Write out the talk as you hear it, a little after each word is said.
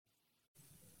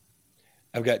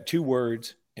I've got 2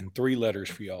 words and 3 letters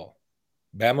for y'all.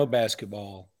 Bama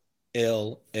basketball,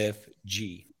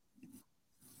 LFG.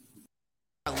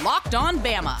 Locked On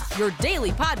Bama, your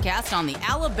daily podcast on the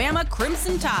Alabama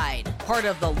Crimson Tide. Part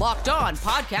of the Locked On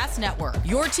Podcast Network,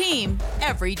 your team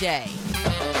every day.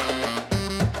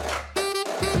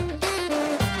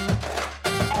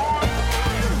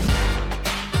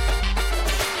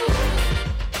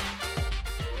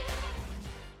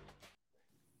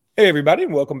 Hey, everybody,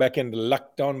 and welcome back into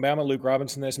Locked On Bama. Luke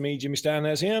Robinson, that's me. Jimmy Stein,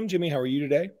 that's him. Jimmy, how are you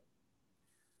today?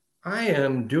 I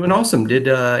am doing awesome. Did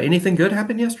anything good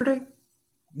happen yesterday?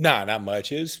 Nah, not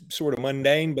much. It's sort of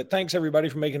mundane, but thanks, everybody,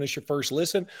 for making us your first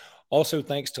listen. Also,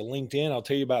 thanks to LinkedIn. I'll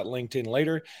tell you about LinkedIn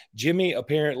later. Jimmy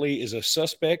apparently is a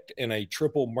suspect in a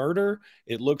triple murder.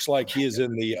 It looks like he is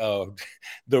in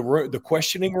the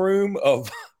questioning room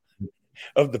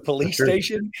of the police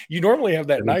station. You normally have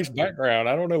that nice background.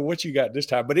 I don't know what you got this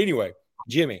time. But anyway,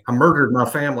 Jimmy. I murdered my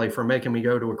family for making me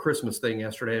go to a Christmas thing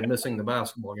yesterday and missing the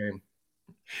basketball game.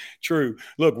 True.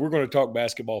 Look, we're going to talk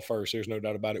basketball first. There's no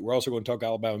doubt about it. We're also going to talk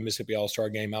Alabama-Mississippi All-Star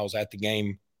game. I was at the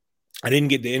game. I didn't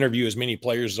get to interview as many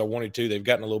players as I wanted to. They've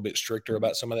gotten a little bit stricter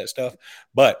about some of that stuff,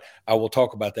 but I will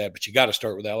talk about that. But you got to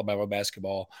start with Alabama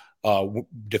basketball,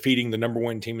 defeating the number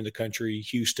 1 team in the country,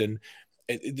 Houston.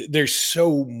 There's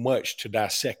so much to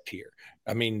dissect here.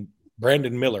 I mean,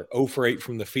 Brandon Miller, 0 for 8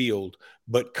 from the field,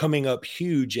 but coming up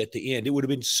huge at the end. It would have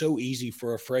been so easy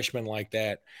for a freshman like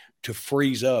that to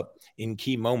freeze up in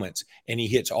key moments, and he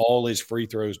hits all his free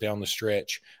throws down the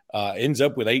stretch. Ends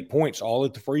up with 8 points all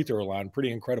at the free throw line.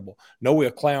 Pretty incredible.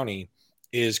 Noah Clowney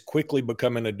is quickly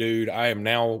becoming a dude. I am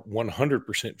now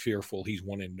 100% fearful he's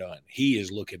one and done. He is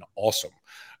looking awesome.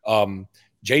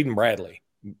 Jaden Bradley,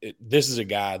 this is a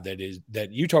guy that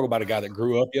you talk about a guy that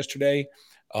grew up yesterday.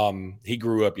 He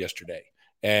grew up yesterday.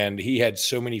 And he had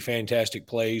so many fantastic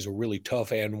plays, a really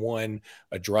tough and one,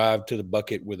 a drive to the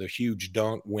bucket with a huge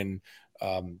dunk when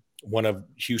one of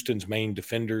Houston's main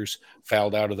defenders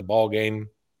fouled out of the ball game.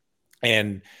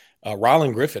 And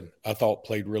Rylan Griffin, I thought,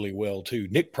 played really well too.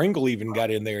 Nick Pringle even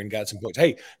got in there and got some points.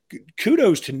 Hey,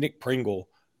 kudos to Nick Pringle.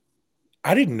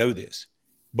 I didn't know this.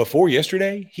 Before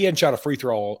yesterday, he hadn't shot a free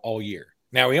throw all year.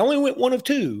 Now, he only went 1 of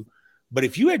 2. But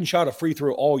if you hadn't shot a free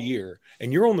throw all year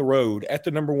and you're on the road at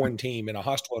the number 1 team in a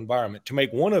hostile environment to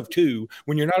make 1 of 2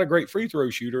 when you're not a great free throw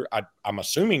shooter, I'm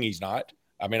assuming he's not.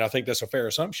 I mean, I think that's a fair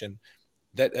assumption.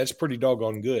 That's pretty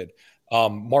doggone good.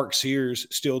 Mark Sears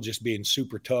still just being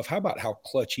super tough. How about how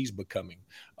clutch he's becoming?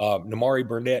 Namari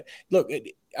Burnett. Look,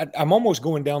 I'm almost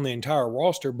going down the entire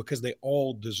roster because they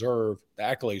all deserve the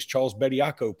accolades. Charles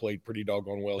Bediako played pretty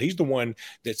doggone well. He's the one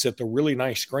that set the really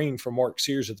nice screen for Mark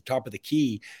Sears at the top of the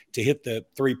key to hit the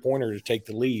three-pointer to take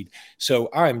the lead. So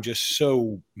I'm just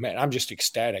I'm just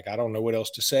ecstatic. I don't know what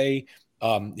else to say.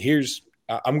 I'm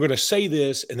going to say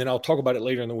this, and then I'll talk about it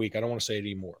later in the week. I don't want to say it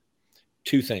anymore.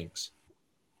 2 things.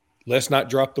 Let's not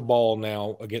drop the ball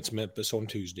now against Memphis on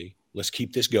Tuesday. Let's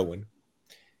keep this going.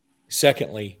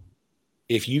 Secondly,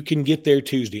 if you can get there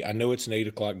Tuesday, I know it's an 8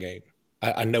 o'clock game.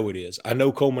 I know it is. I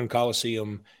know Coleman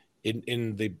Coliseum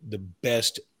in the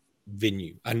best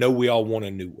venue. I know we all want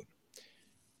a new one.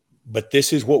 But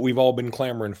this is what we've all been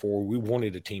clamoring for. We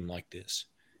wanted a team like this.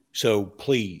 So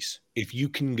please, if you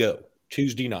can go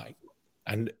Tuesday night,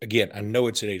 and again, I know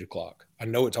it's at 8 o'clock. I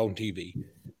know it's on TV.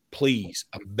 Please,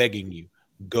 I'm begging you,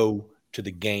 go to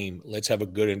the game. Let's have a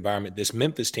good environment. This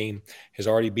Memphis team has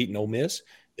already beaten Ole Miss.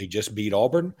 They just beat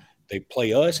Auburn. They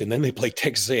play us, and then they play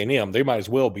Texas A&M. They might as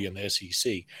well be in the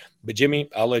SEC. But, Jimmy,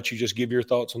 I'll let you just give your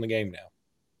thoughts on the game now.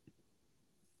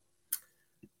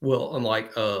 Well,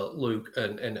 unlike Luke,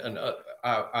 and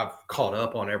I've caught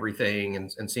up on everything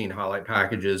and seen highlight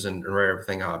packages and read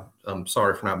everything. I'm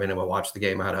sorry for not being able to watch the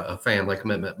game. I had a family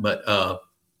commitment. But,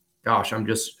 gosh, I'm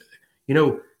just –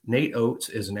 Nate Oates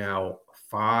is now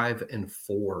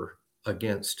 5-4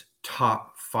 against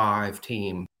top 5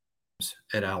 teams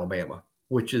at Alabama,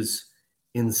 which is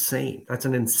insane. That's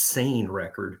an insane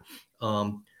record. I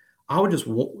would just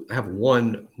have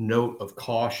one note of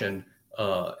caution.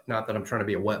 Not that I'm trying to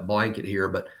be a wet blanket here,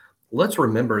 but let's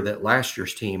remember that last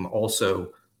year's team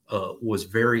also was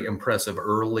very impressive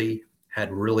early,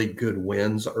 had really good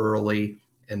wins early,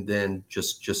 and then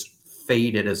just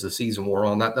faded as the season wore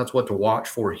on. That's what to watch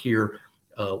for here.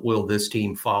 Will this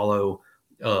team follow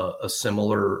a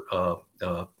similar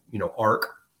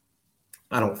arc?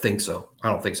 I don't think so.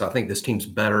 I think this team's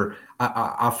better.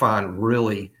 I find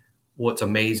really what's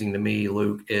amazing to me,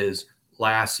 Luke, is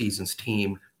last season's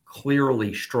team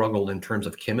clearly struggled in terms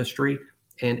of chemistry.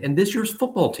 And this year's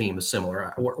football team is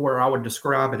similar, where I would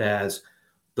describe it as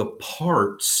the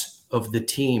parts of the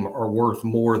team are worth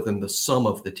more than the sum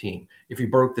of the team. If you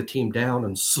broke the team down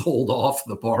and sold off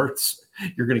the parts,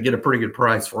 you're going to get a pretty good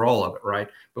price for all of it, right?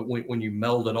 But when you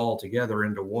meld it all together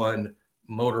into one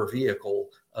motor vehicle,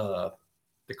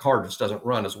 the car just doesn't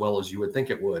run as well as you would think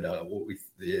it would.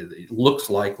 It looks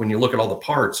like when you look at all the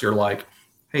parts, you're like,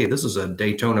 hey, this is a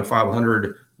Daytona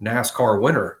 500 NASCAR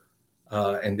winner.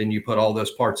 And then you put all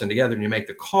those parts in together and you make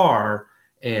the car,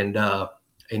 and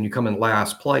you come in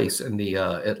last place in the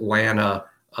Atlanta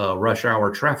rush hour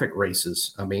traffic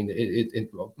races. I mean, it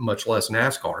much less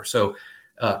NASCAR. So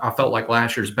I felt like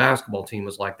last year's basketball team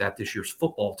was like that. This year's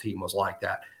football team was like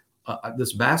that.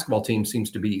 This basketball team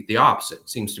seems to be the opposite. It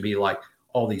seems to be like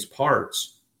all these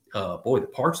parts. The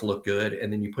parts look good,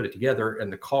 and then you put it together,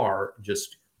 and the car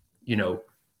just,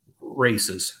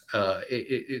 races.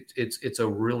 It's a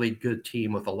really good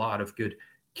team with a lot of good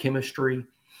chemistry.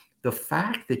 The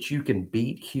fact that you can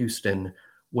beat Houston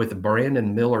with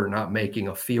Brandon Miller not making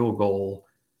a field goal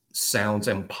sounds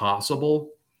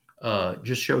impossible.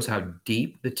 Just shows how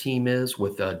deep the team is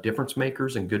with difference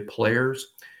makers and good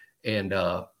players. And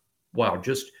wow,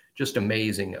 just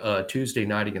amazing. Tuesday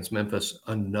night against Memphis,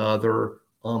 another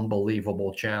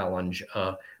unbelievable challenge.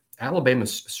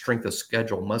 Alabama's strength of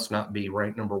schedule must not be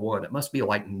ranked number one. It must be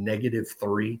like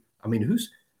 -3. I mean,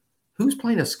 who's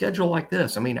playing a schedule like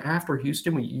this? I mean, after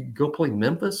Houston, you go play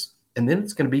Memphis, and then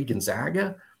it's going to be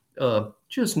Gonzaga.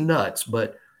 Just nuts.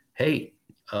 But hey,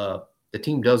 the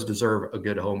team does deserve a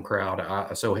good home crowd.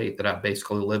 I so hate that I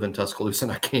basically live in Tuscaloosa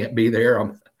and I can't be there.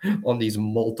 I'm on these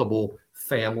multiple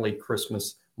family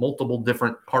Christmas, multiple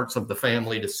different parts of the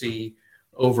family to see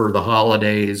over the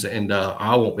holidays, and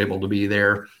I won't be able to be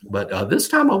there. But this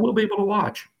time I will be able to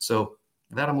watch. So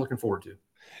that I'm looking forward to.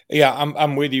 Yeah,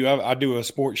 I'm with you. I do a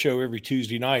sports show every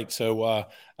Tuesday night, so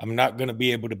I'm not going to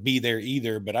be able to be there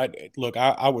either. But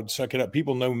I would suck it up.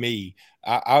 People know me.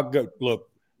 I'll go look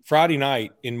Friday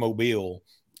night in Mobile.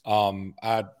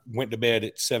 I went to bed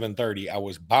at 7:30. I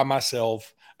was by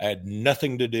myself. I had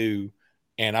nothing to do,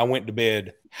 and I went to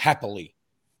bed happily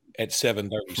at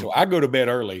 7:30. So I go to bed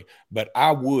early, but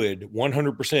I would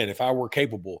 100%, if I were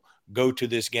capable, go to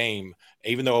this game,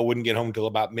 even though I wouldn't get home till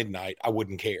about midnight. I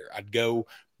wouldn't care. I'd go.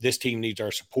 This team needs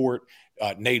our support.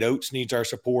 Nate Oates needs our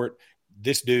support.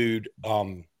 This dude,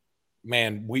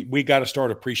 man, we got to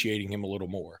start appreciating him a little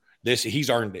more.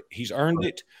 He's earned it. He's earned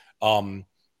it.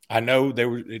 I know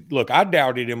I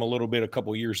doubted him a little bit a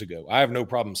couple years ago. I have no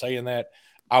problem saying that.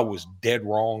 I was dead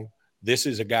wrong. This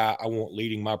is a guy I want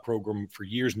leading my program for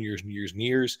years and years and years and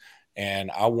years. And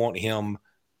I want him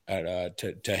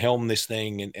to helm this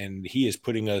thing. And he is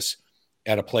putting us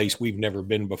at a place we've never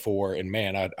been before. And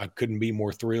man, I couldn't be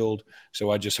more thrilled. So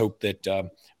I just hope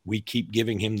that we keep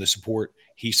giving him the support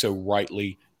he so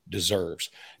rightly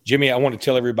deserves. Jimmy, I want to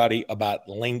tell everybody about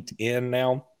LinkedIn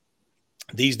now.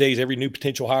 These days, every new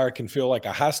potential hire can feel like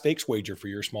a high-stakes wager for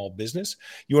your small business.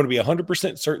 You want to be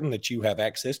 100% certain that you have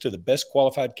access to the best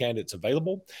qualified candidates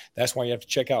available. That's why you have to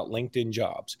check out LinkedIn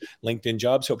Jobs. LinkedIn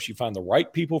Jobs helps you find the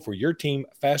right people for your team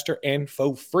faster and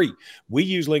for free. We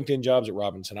use LinkedIn Jobs at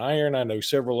Robinson Iron. I know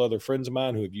several other friends of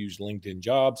mine who have used LinkedIn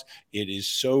Jobs. It is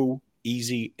so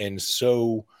easy and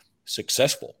so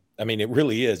successful. I mean, it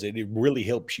really is. It really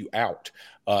helps you out.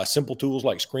 Simple tools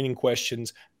like screening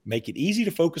questions make it easy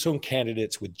to focus on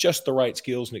candidates with just the right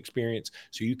skills and experience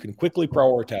so you can quickly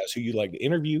prioritize who you'd like to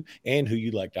interview and who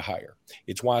you'd like to hire.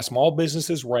 It's why small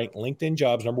businesses rank LinkedIn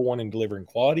Jobs #1 in delivering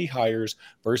quality hires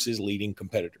versus leading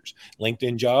competitors.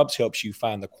 LinkedIn Jobs helps you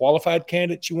find the qualified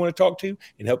candidates you want to talk to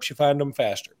and helps you find them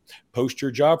faster. Post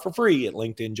your job for free at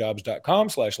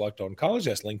linkedinjobs.com/lockedoncollege.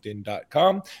 That's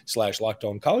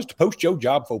linkedin.com/lockedoncollege to post your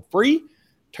job for free.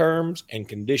 Terms and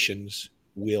conditions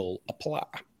will apply.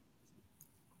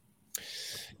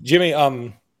 Jimmy,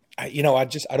 I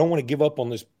don't want to give up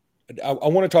on this. I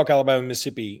want to talk Alabama,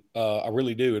 Mississippi. I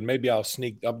really do. And maybe I'll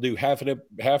do half of the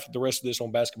rest of this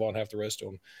on basketball and half the rest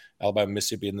on Alabama,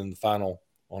 Mississippi, and then the final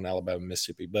on Alabama,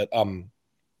 Mississippi. But,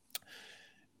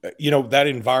 that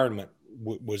environment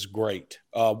was great.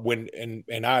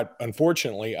 I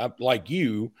unfortunately, like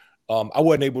you, I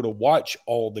wasn't able to watch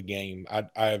all the game. I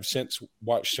have since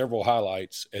watched several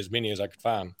highlights, as many as I could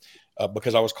find.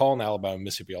 Because I was calling the Alabama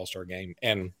Mississippi All-Star game.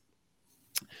 And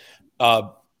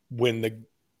when the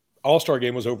All-Star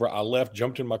game was over, I left,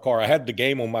 jumped in my car. I had the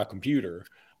game on my computer.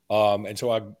 And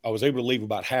so I was able to leave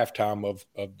about halftime of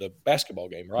the basketball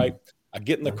game, right? I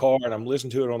get in the car and I'm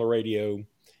listening to it on the radio.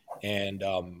 And,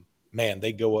 man,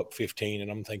 they go up 15. And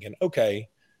I'm thinking, okay,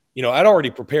 I'd already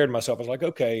prepared myself. I was like,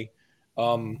 okay,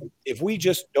 if we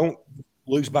just don't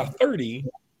lose by 30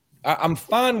 – I'm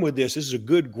fine with this. This is a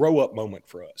good grow up moment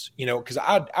for us, because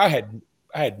I had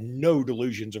had no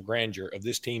delusions of grandeur of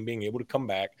this team being able to come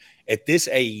back at this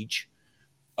age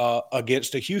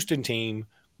against a Houston team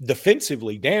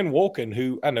defensively. Dan Wolken,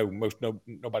 who I know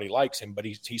nobody likes him, but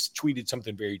he's tweeted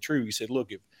something very true. He said, look,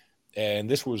 and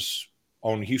this was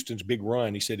on Houston's big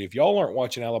run. He said, if y'all aren't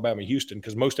watching Alabama Houston,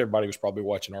 because most everybody was probably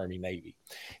watching Army Navy.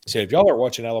 He said, if y'all aren't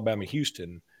watching Alabama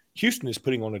Houston is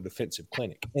putting on a defensive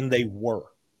clinic. And they were.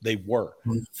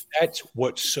 That's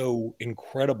what's so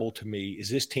incredible to me is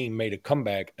this team made a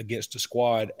comeback against a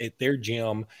squad at their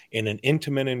gym in an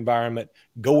intimate environment,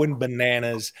 going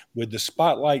bananas with the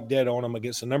spotlight dead on them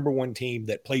against the number one team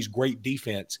that plays great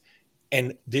defense.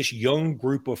 And this young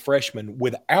group of freshmen,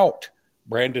 without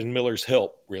Brandon Miller's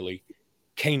help, really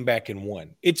came back and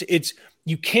won. It's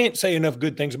you can't say enough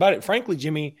good things about it. Frankly,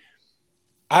 Jimmy,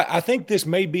 I think this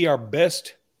may be our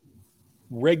best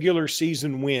regular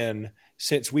season win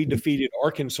since we defeated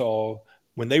Arkansas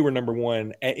when they were number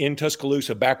one in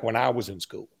Tuscaloosa back when I was in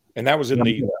school. And that was in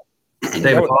the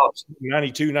David Hobbs.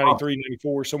 92, 93,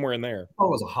 94, somewhere in there. Oh, it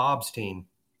was a Hobbs team.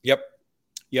 Yep.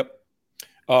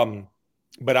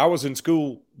 But I was in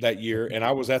school that year and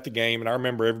I was at the game and I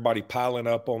remember everybody piling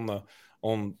up on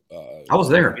I was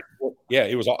there. Yeah,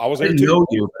 it was. I was there too. I didn't know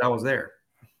you, but I was there.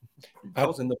 I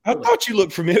thought you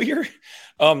looked familiar.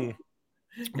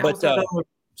 But a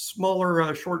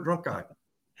smaller, short, drunk guy.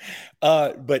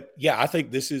 But yeah, I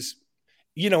think this is,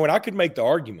 and I could make the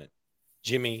argument,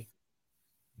 Jimmy,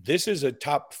 this is a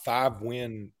top 5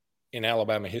 win in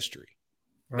Alabama history.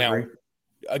 Now,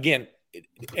 again,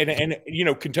 and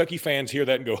Kentucky fans hear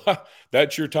that and go,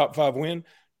 that's your top 5 win.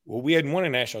 Well, we hadn't won a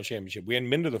national championship. We hadn't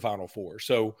been to the Final Four.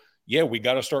 So yeah, we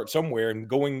got to start somewhere and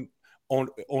going on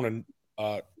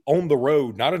the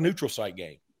road, not a neutral site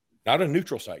game. Not a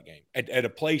neutral site game at a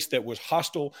place that was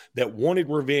hostile, that wanted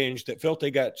revenge, that felt they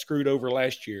got screwed over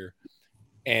last year.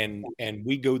 And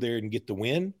we go there and get the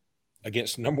win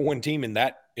against the number one team in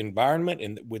that environment.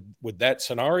 And with that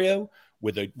scenario,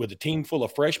 with a team full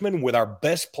of freshmen, with our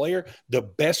best player, the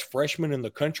best freshman in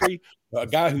the country, a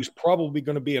guy who's probably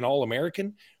going to be an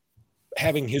All-American,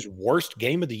 having his worst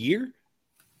game of the year.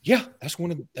 Yeah,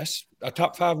 that's a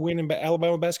top 5 win in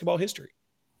Alabama basketball history.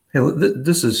 Hey,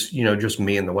 this is, just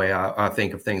me and the way I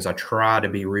think of things. I try to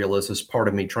be realistic. It's part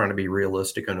of me trying to be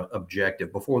realistic and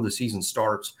objective. Before the season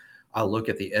starts, I look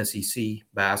at the SEC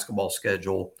basketball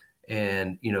schedule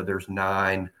and, there's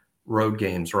 9 road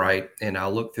games, right? And I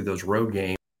look through those road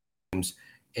games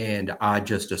and I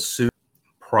just assume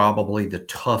probably the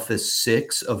toughest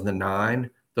 6 of the 9,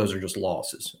 those are just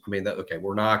losses. I mean,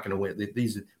 we're not going to win.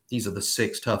 These are the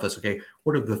 6 toughest. Okay,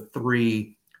 what are the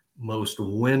 3 most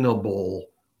winnable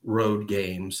road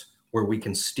games where we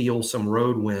can steal some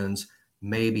road wins,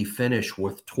 maybe finish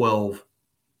with 12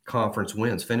 conference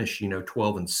wins, finish,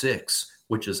 12-6,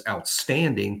 which is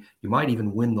outstanding. You might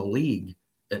even win the league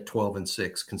at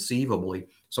 12-6 conceivably.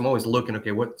 So I'm always looking,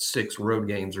 okay, what 6 road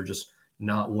games are just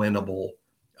not winnable?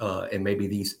 And maybe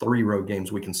these 3 road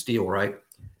games we can steal, right?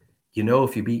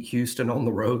 If you beat Houston on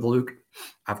the road, Luke,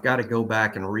 I've got to go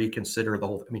back and reconsider the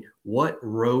whole. What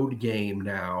road game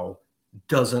now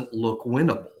doesn't look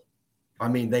winnable?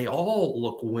 They all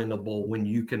look winnable when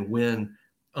you can win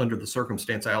under the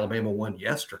circumstance Alabama won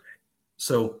yesterday.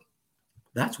 So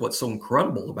that's what's so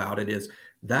incredible about it is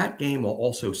that game will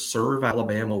also serve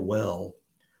Alabama well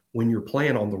when you're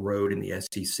playing on the road in the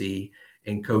SEC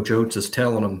and Coach Oates is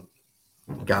telling them,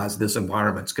 guys, this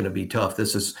environment's going to be tough.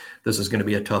 This is going to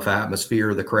be a tough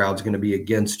atmosphere. The crowd's going to be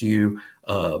against you,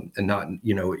 and not,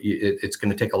 it's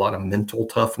going to take a lot of mental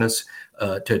toughness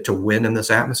to win in this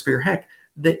atmosphere. Heck,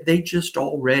 they just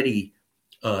already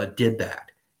did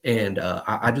that, and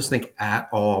I just think at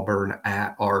Auburn,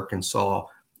 at Arkansas,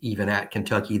 even at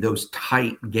Kentucky, those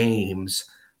tight games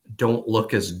don't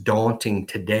look as daunting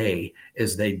today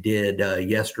as they did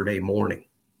yesterday morning.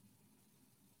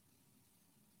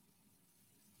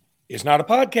 It's not a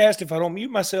podcast if I don't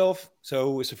mute myself,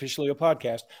 so it's officially a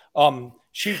podcast.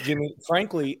 Shoot, Jimmy,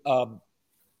 frankly,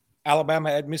 Alabama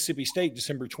at Mississippi State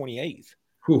December 28th.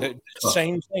 The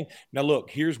same thing. Now, look,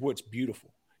 here's what's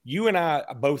beautiful. You and I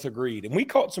both agreed, and we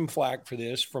caught some flack for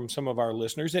this from some of our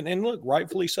listeners, and look,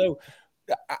 rightfully so.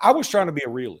 I was trying to be a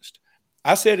realist.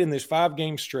 I said in this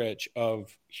 5-game stretch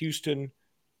of Houston,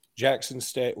 Jackson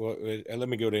State, well, let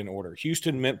me go in order.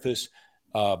 Houston, Memphis,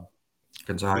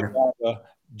 Gonzaga,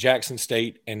 Jackson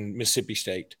State, and Mississippi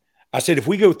State. I said, if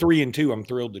we go 3-2, I'm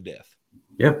thrilled to death.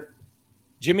 Yep.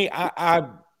 Jimmy, I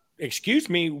excuse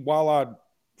me while I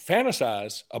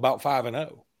fantasize about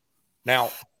 5-0.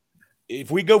 Now,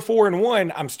 if we go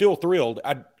 4-1, I'm still thrilled.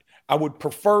 I would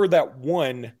prefer that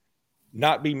one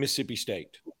not be Mississippi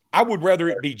State. I would rather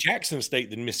it be Jackson State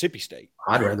than Mississippi State.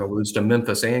 I'd rather lose to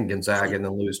Memphis and Gonzaga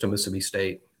than lose to Mississippi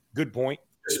State. Good point.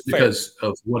 Just because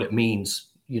of what it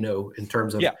means, in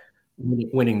terms of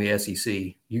winning the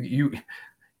SEC. You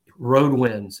road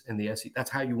wins in the SEC. That's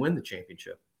how you win the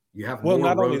championship. You have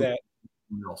not only that.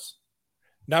 Else.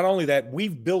 Not only that,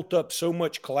 we've built up so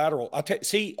much collateral.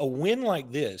 See, a win like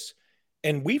this,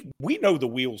 and we know the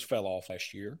wheels fell off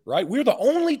last year, right? We're the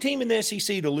only team in the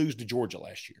SEC to lose to Georgia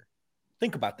last year.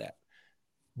 Think about that.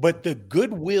 But the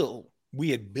goodwill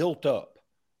we had built up,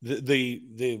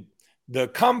 the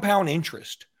compound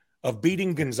interest of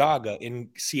beating Gonzaga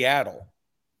in Seattle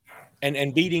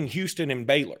and beating Houston and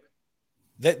Baylor,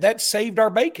 that saved our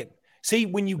bacon. See,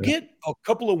 when you get a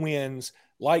couple of wins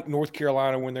like North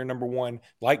Carolina when they're number one,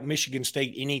 like Michigan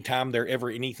State anytime they're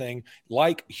ever anything,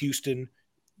 like Houston,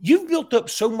 you've built up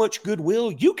so much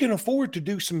goodwill, you can afford to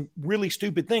do some really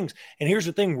stupid things. And here's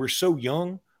the thing, we're so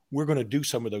young, we're going to do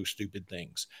some of those stupid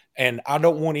things. And I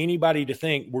don't want anybody to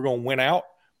think we're going to win out.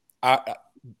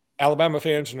 Alabama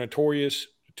fans are notorious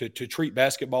to treat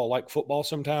basketball like football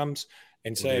sometimes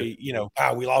and say,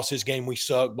 we lost this game, we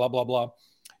suck, blah, blah, blah.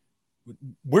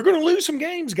 We're going to lose some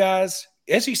games, guys.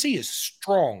 SEC is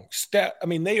strong.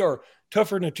 They are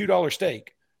tougher than a $2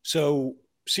 steak. So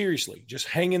seriously, just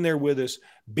hang in there with us.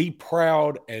 Be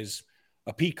proud as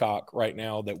a peacock right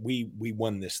now that we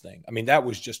won this thing. That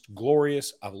was just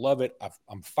glorious. I love it.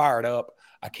 I'm fired up.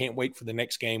 I can't wait for the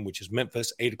next game, which is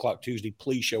Memphis, 8:00 Tuesday.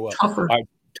 Please show up. Tougher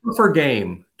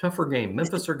game.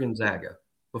 Memphis or Gonzaga?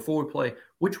 Before we play,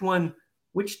 which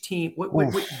team,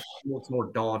 what's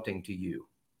more daunting to you?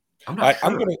 I'm not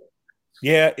sure.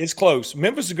 It's close.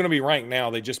 Memphis is going to be ranked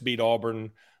now. They just beat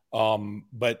Auburn. And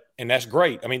that's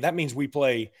great. That means we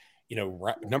play,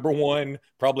 number 1,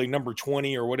 probably number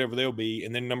 20 or whatever they'll be,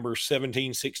 and then number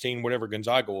 17, 16, whatever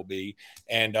Gonzaga will be.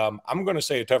 And I'm going to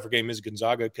say a tougher game is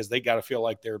Gonzaga because they got to feel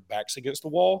like their backs against the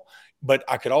wall. But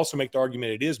I could also make the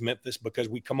argument it is Memphis because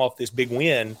we come off this big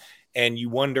win, and you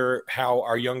wonder how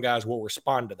our young guys will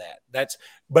respond to that.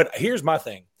 But here's my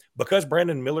thing. Because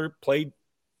Brandon Miller played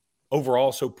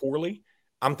overall so poorly,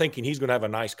 I'm thinking he's going to have a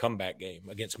nice comeback game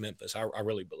against Memphis. I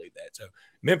really believe that. So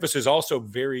Memphis is also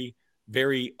very,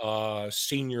 very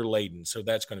senior laden. So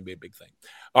that's going to be a big thing.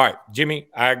 All right, Jimmy,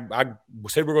 I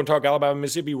said we're going to talk Alabama,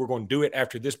 Mississippi. We're going to do it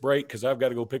after this break because I've got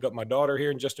to go pick up my daughter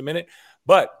here in just a minute.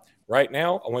 But right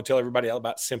now, I want to tell everybody all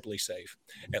about Simply Safe.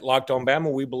 At Locked On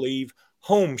Bama, we believe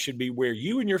home should be where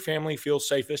you and your family feel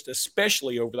safest,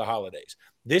 especially over the holidays.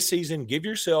 This season, give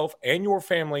yourself and your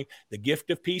family the gift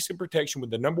of peace and protection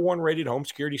with the #1 rated home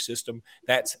security system.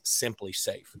 That's Simply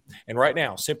Safe. And right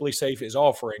now, Simply Safe is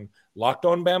offering Locked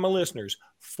On Bama listeners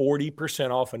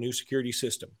 40% off a new security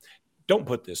system. Don't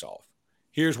put this off.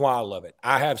 Here's why I love it.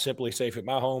 I have Simply Safe at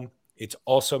my home. It's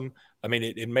awesome.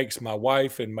 It makes my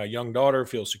wife and my young daughter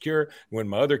feel secure. When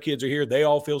my other kids are here, they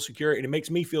all feel secure, and it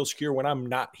makes me feel secure when I'm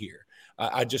not here.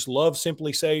 I just love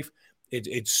Simply Safe.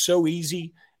 It's so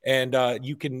easy, and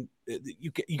you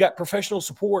got professional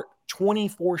support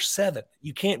 24/7.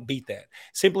 You can't beat that.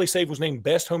 Simply Safe was named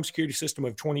Best Home Security System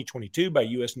of 2022 by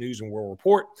U.S. News and World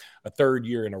Report, a third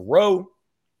year in a row.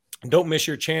 Don't miss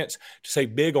your chance to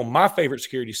save big on my favorite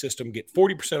security system. Get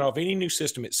 40% off any new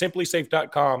system at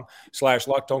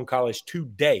simplysafe.com/lockedoncollege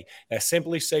today. That's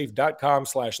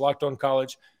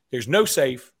simplysafe.com/lockedoncollege. There's no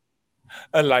safe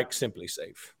unlike Simply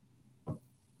Safe.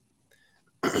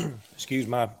 Excuse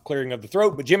my clearing of the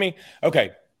throat, but Jimmy,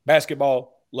 okay,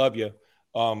 basketball, love you.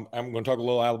 I'm going to talk a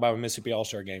little Alabama Mississippi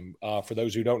All-Star game. For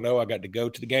those who don't know, I got to go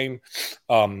to the game.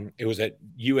 It was at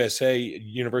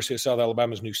University of South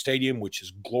Alabama's new stadium, which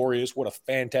is glorious. What a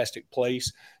fantastic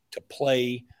place to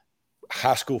play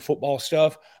high school football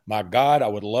stuff. My God, I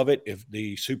would love it if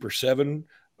the Super 7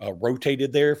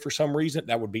 rotated there for some reason.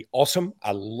 That would be awesome.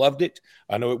 I loved it.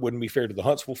 I know it wouldn't be fair to the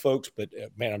Huntsville folks, but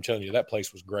man, I'm telling you, that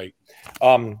place was great.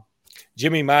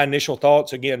 Jimmy, my initial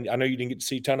thoughts, again, I know you didn't get to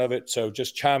see a ton of it, so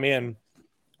just chime in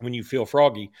when you feel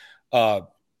froggy.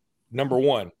 Number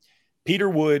 1, Peter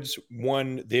Woods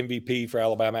won the MVP for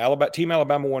Alabama. Team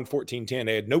Alabama won 14-10.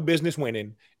 They had no business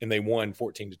winning, and they won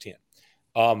 14-10.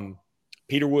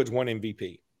 Peter Woods won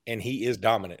MVP. And he is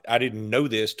dominant. I didn't know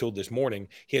this till this morning.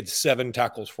 He had 7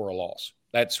 tackles for a loss.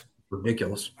 That's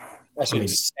ridiculous. That's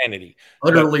insanity.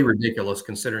 Utterly ridiculous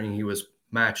considering he was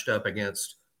matched up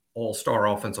against all-star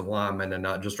offensive linemen and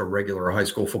not just a regular high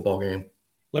school football game.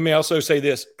 Let me also say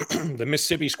this. The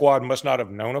Mississippi squad must not have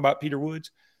known about Peter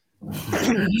Woods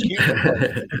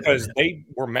because they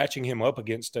were matching him up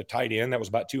against a tight end that was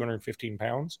about 215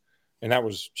 pounds. And that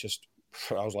was just –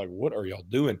 I was like, what are y'all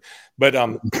doing? But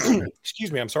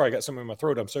excuse me, I'm sorry. I got something in my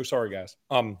throat. I'm so sorry, guys.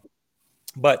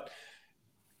 But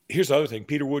here's the other thing.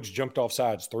 Peter Woods jumped off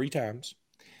sides 3 times.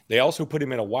 They also put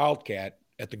him in a wildcat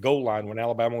at the goal line when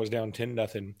Alabama was down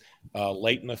 10-0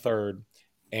 late in the third.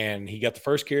 And he got the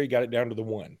first carry, got it down to the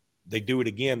 1. They do it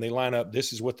again. They line up.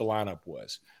 This is what the lineup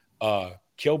was.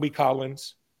 Kelby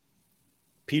Collins,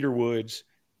 Peter Woods,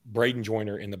 Braden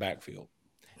Joyner in the backfield.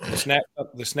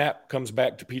 The snap comes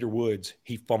back to Peter Woods.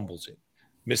 He fumbles it.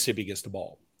 Mississippi gets the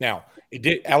ball. Now,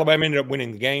 Alabama ended up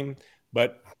winning the game,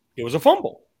 but it was a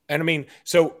fumble. And, I mean,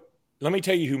 so let me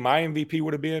tell you who my MVP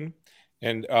would have been.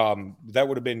 And that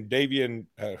would have been Davian.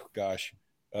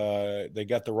 They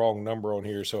got the wrong number on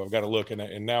here, so I've got to look.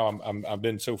 And now I've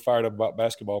been so fired up about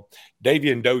basketball.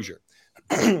 Davian Dozier,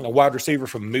 a wide receiver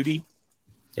from Moody,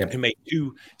 who made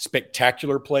 2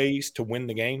 spectacular plays to win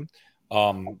the game.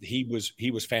 He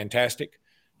was fantastic.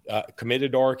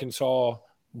 Committed to Arkansas,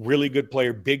 really good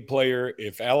player, big player.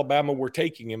 If Alabama were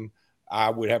taking him, I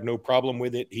would have no problem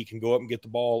with it. He can go up and get the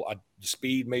ball. The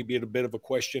speed may be a bit of a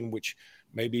question, which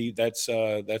maybe that's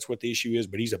what the issue is.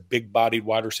 But he's a big-bodied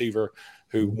wide receiver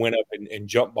who went up and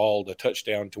jump balled a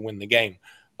touchdown to win the game.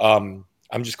 I'm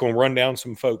just going to run down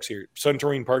some folks here.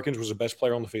 Suntarine Perkins was the best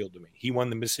player on the field to me. He won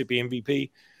the Mississippi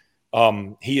MVP.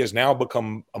 He has now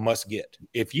become a must-get.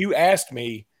 If you asked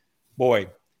me,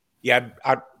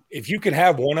 if you could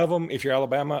have one of them, if you're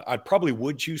Alabama, I probably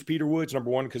would choose Peter Woods, number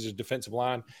 1, because his defensive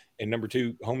line, and number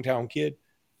 2, hometown kid.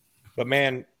 But,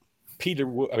 man,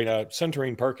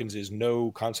 Suntarine Perkins is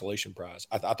no consolation prize.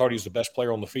 I thought he was the best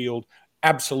player on the field.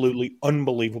 Absolutely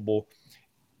unbelievable.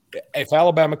 If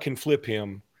Alabama can flip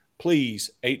him, please,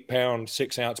 8-pound,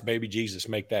 6-ounce baby Jesus,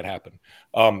 make that happen.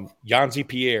 Yanzi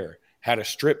Pierre had a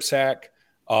strip sack.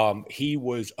 He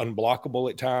was unblockable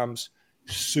at times.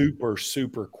 Super,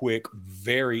 super quick.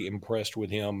 Very impressed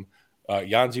with him.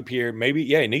 Yanzi Pierre,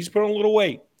 he needs to put on a little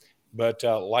weight, but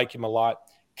like him a lot.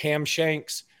 Cam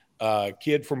Shanks,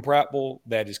 kid from Prattville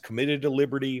that is committed to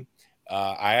Liberty.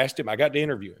 I asked him, I got to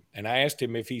interview him, and I asked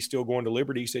him if he's still going to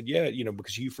Liberty. He said, yeah,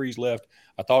 because Hugh Freeze left.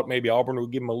 I thought maybe Auburn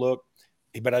would give him a look,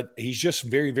 but he's just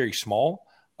very, very small.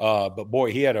 But,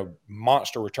 boy, he had a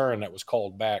monster return that was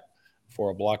called back for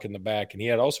a block in the back, and he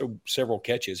had also several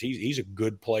catches. He's a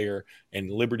good player, and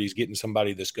Liberty's getting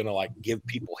somebody that's going to, give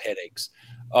people headaches.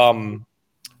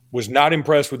 Was not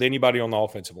impressed with anybody on the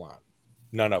offensive line.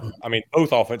 None of them. I mean,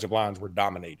 both offensive lines were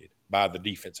dominated by the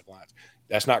defensive lines.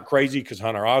 That's not crazy because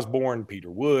Hunter Osborne,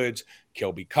 Peter Woods,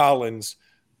 Kelby Collins.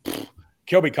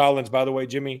 Kelby Collins, by the way,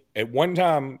 Jimmy, at one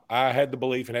time I had the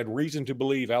belief and had reason to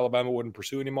believe Alabama wouldn't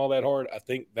pursue him all that hard. I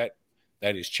think that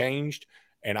has changed.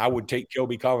 And I would take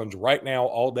Kelby Collins right now,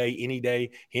 all day, any day.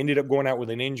 He ended up going out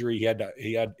with an injury.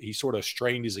 He sort of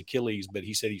strained his Achilles, but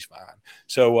he said he's fine.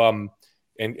 So,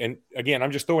 and again,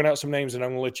 I'm just throwing out some names, and I'm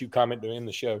going to let you comment to end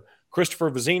the show. Christopher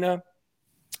Vizina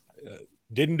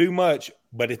didn't do much,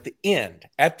 but at the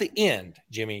end,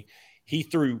 Jimmy, he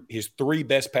threw his 3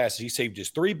 best passes. He saved his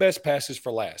 3 best passes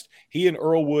for last. He and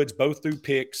Earl Woods both threw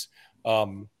picks.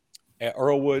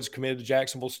 Earl Woods committed to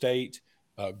Jacksonville State.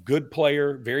 Good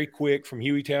player, very quick from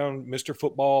Hueytown, Mr.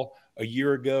 Football a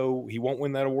year ago. He won't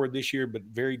win that award this year, but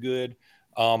very good.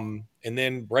 And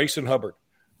then Brayson Hubbard,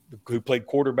 who played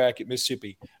quarterback at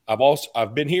Mississippi.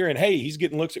 I've been hearing, hey, he's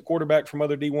getting looks at quarterback from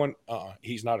other D1.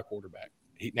 He's not a quarterback.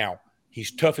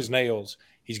 He's tough as nails.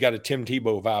 He's got a Tim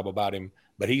Tebow vibe about him,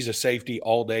 but he's a safety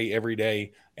all day, every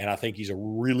day, and I think he's a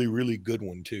really, really good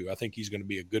one too. I think he's going to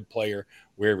be a good player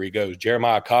wherever he goes.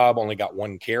 Jeremiah Cobb only got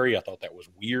 1 carry. I thought that was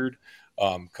weird.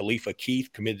 Khalifa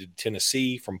Keith committed to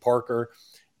Tennessee from Parker.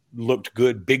 Looked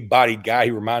good, big-bodied guy.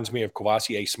 He reminds me of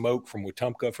Kavasi Smoke from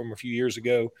Wetumpka from a few years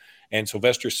ago. And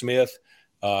Sylvester Smith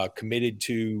committed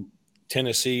to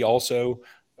Tennessee also.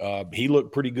 He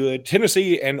looked pretty good.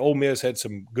 Tennessee and Ole Miss had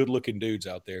some good-looking dudes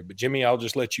out there. But, Jimmy, I'll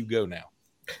just let you go now.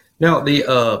 Now,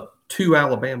 the 2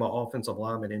 Alabama offensive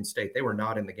linemen in state, they were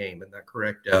not in the game. Isn't that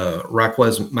correct?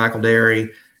 Raquez McElderry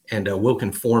and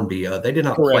Wilkin Formby, they did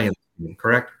not play in the game,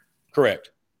 correct?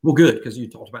 Correct. Well, good, because you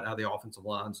talked about how the offensive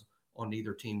lines on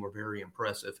neither team were very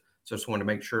impressive. So I just wanted to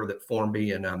make sure that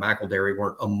Formby and McElderry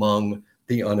weren't among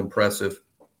the unimpressive.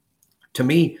 To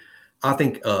me, I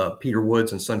think Peter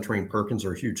Woods and Suntarine Perkins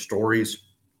are huge stories,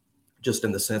 just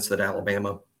in the sense that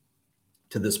Alabama,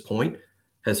 to this point,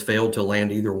 has failed to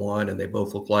land either one, and they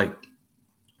both look like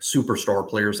superstar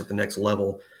players at the next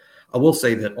level. I will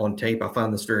say that on tape, I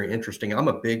find this very interesting. I'm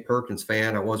a big Perkins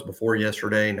fan. I was before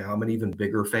yesterday. Now I'm an even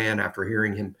bigger fan after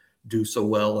hearing him do so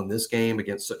well in this game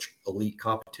against such elite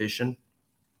competition.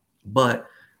 But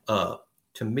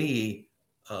to me,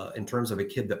 in terms of a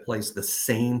kid that plays the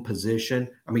same position,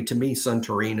 I mean, to me,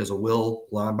 Suntarine is a will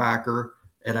linebacker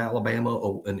at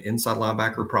Alabama, an inside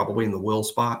linebacker, probably in the will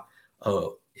spot.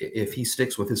 if he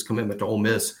sticks with his commitment to Ole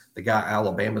Miss, the guy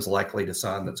Alabama's likely to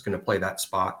sign that's going to play that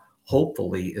spot,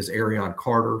 hopefully, is Arion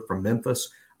Carter from Memphis.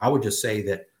 I would just say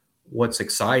that what's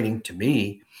exciting to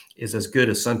me is, as good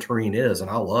as Suntarine is, and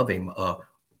I love him,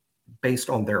 based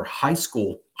on their high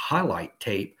school highlight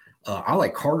tape, I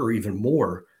like Carter even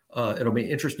more. It'll be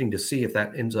interesting to see if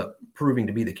that ends up proving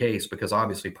to be the case, because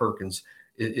obviously Perkins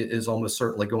is almost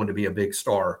certainly going to be a big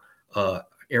star.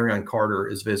 Arion Carter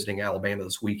is visiting Alabama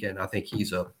this weekend. I think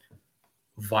he's a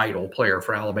vital player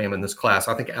for Alabama in this class.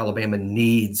 I think Alabama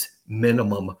needs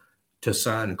minimum to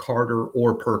sign Carter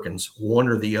or Perkins, one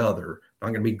or the other.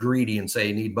 I'm going to be greedy and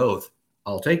say need both.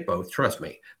 I'll take both, trust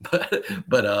me.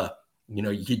 But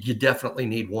you definitely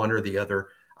need one or the other.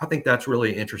 I think that's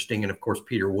really interesting. And of course,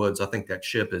 Peter Woods, I think that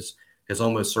ship has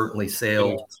almost certainly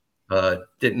sailed.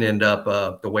 Didn't end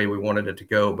up the way we wanted it to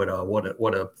go, but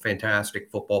what a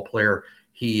fantastic football player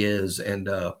he is. And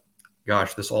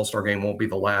gosh, this All-Star game won't be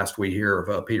the last we hear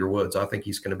of Peter Woods. I think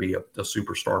he's going to be a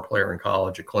superstar player in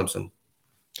college at Clemson.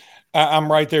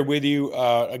 I'm right there with you.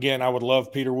 Again, I would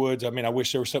love Peter Woods. I mean, I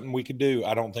wish there was something we could do.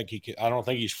 I don't think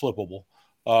he's flippable.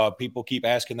 People keep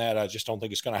asking that. I just don't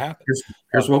think it's going to happen.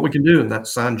 Here's what we can do, and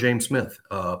that's sign James Smith.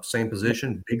 Same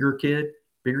position, bigger kid,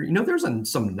 bigger. There's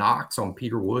some knocks on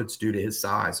Peter Woods due to his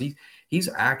size. He's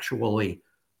actually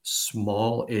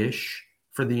small-ish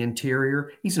for the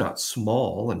interior. He's not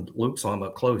small, and Luke saw him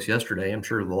up close yesterday. I'm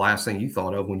sure the last thing you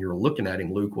thought of when you were looking at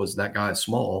him, Luke, was that guy's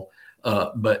small.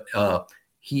 But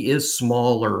he is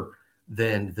smaller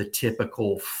than the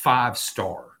typical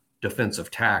 5-star defensive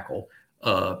tackle.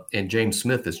 And James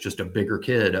Smith is just a bigger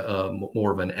kid,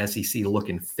 more of an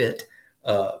SEC-looking fit.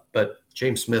 But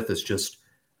James Smith is just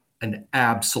an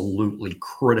absolutely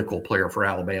critical player for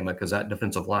Alabama, because that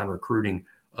defensive line recruiting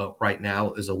right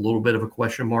now is a little bit of a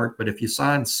question mark. But if you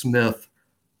sign Smith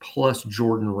plus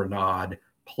Jordan Renaud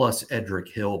plus Edric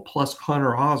Hill plus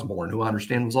Hunter Osborne, who I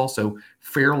understand was also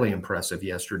fairly impressive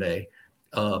yesterday,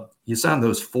 you sign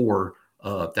those four,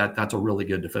 that's a really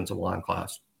good defensive line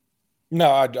class. No,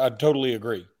 I totally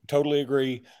agree. Totally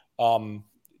agree.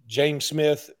 James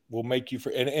Smith will make you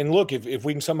 – and look, if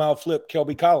we can somehow flip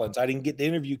Kelby Collins. I didn't get to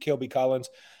interview Kelby Collins.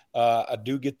 I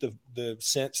do get the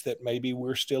sense that maybe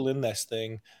we're still in this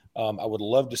thing. I would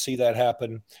love to see that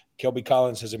happen. Kelby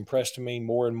Collins has impressed me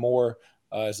more and more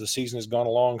as the season has gone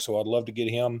along, so I'd love to get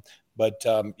him. But,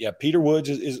 Peter Woods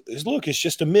is look, it's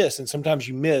just a miss, and sometimes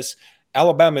you miss.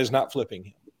 Alabama is not flipping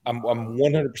him. I'm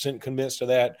 100% convinced of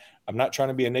that. I'm not trying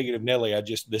to be a negative Nelly.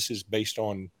 this is based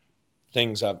on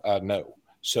things I know.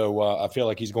 So I feel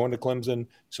like he's going to Clemson.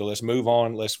 So let's move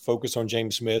on. Let's focus on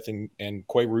James Smith and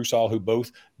Quay Rusal, who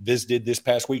both visited this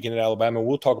past weekend at Alabama.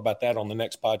 We'll talk about that on the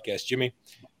next podcast. Jimmy,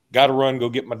 got to run, go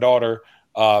get my daughter.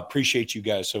 Appreciate you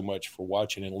guys so much for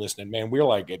watching and listening. Man, we're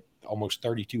like at almost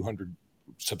 3,200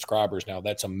 subscribers now.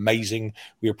 That's amazing.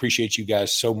 We appreciate you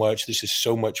guys so much. This is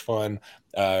so much fun.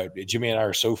 Jimmy and I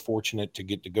are so fortunate to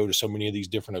get to go to so many of these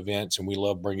different events, and we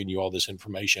love bringing you all this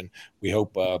information. We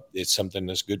hope it's something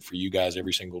that's good for you guys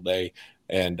every single day.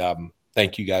 And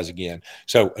thank you guys again.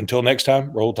 So until next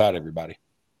time, roll tide, everybody.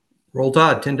 Roll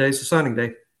tide, 10 days to signing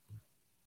day.